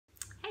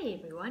Hi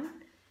everyone,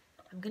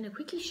 I'm going to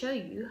quickly show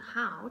you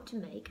how to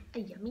make a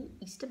yummy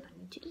Easter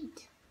bunny to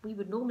eat. We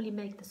would normally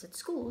make this at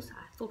school, so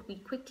I thought I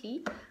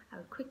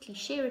would quickly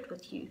share it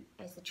with you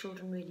as the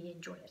children really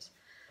enjoy it.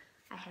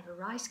 I have a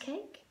rice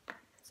cake,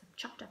 some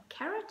chopped up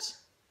carrot,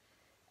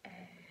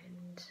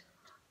 and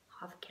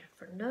half a carrot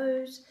for a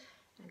nose,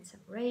 and some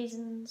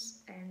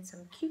raisins, and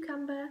some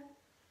cucumber,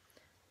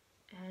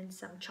 and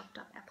some chopped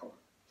up apple.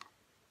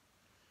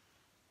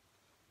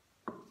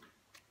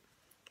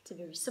 It's a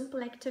very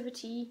simple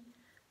activity,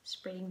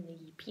 spreading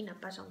the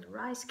peanut butter on the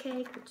rice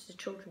cake, which the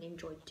children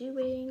enjoy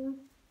doing.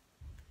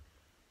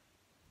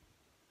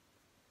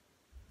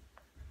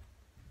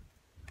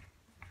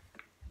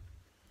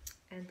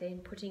 And then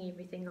putting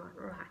everything on,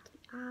 right,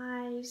 the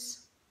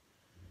eyes,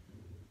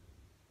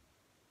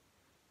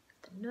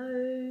 the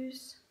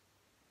nose,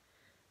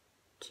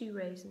 2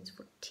 raisins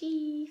for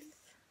teeth,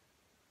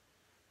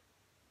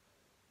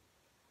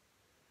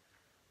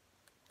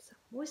 some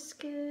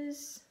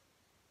whiskers,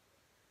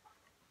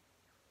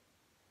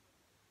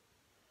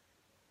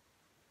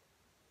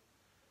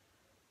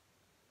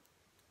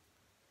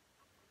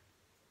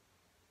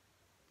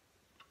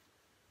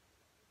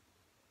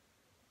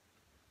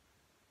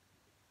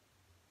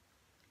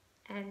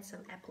 and some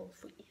apple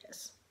for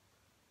ears.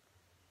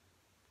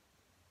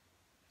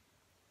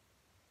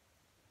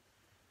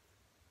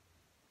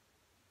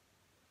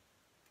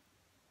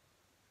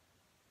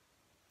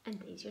 And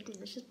there's your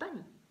delicious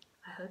bunny.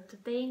 I hope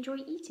that they enjoy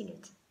eating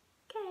it.